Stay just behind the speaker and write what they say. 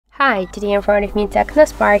Hi, today in front of me Tecno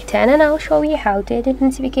Spark 10 and I'll show you how to edit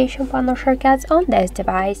notification panel shortcuts on this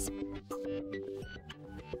device.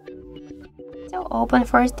 So open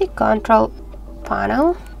first the control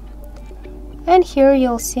panel and here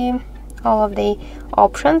you'll see all of the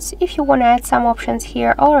options. If you want to add some options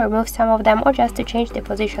here or remove some of them or just to change the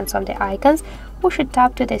positions of the icons, we should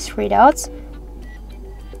tap to these three dots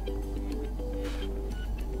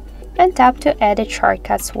and tap to edit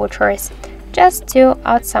shortcut switchers. Just to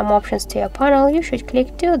add some options to your panel, you should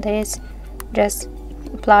click to this just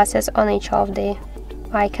pluses on each of the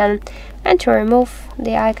icon, and to remove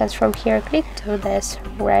the icons from here, click to this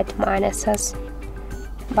red minuses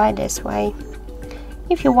by this way.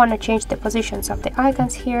 If you want to change the positions of the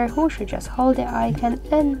icons here, we should just hold the icon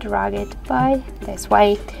and drag it by this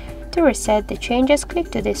way. To reset the changes,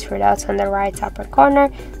 click to these three dots on the right upper corner,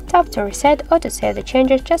 tap to reset, or to save the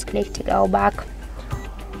changes, just click to go back.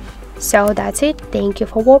 So that's it, thank you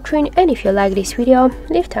for watching, and if you like this video,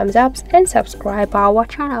 leave thumbs up and subscribe our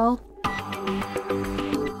channel.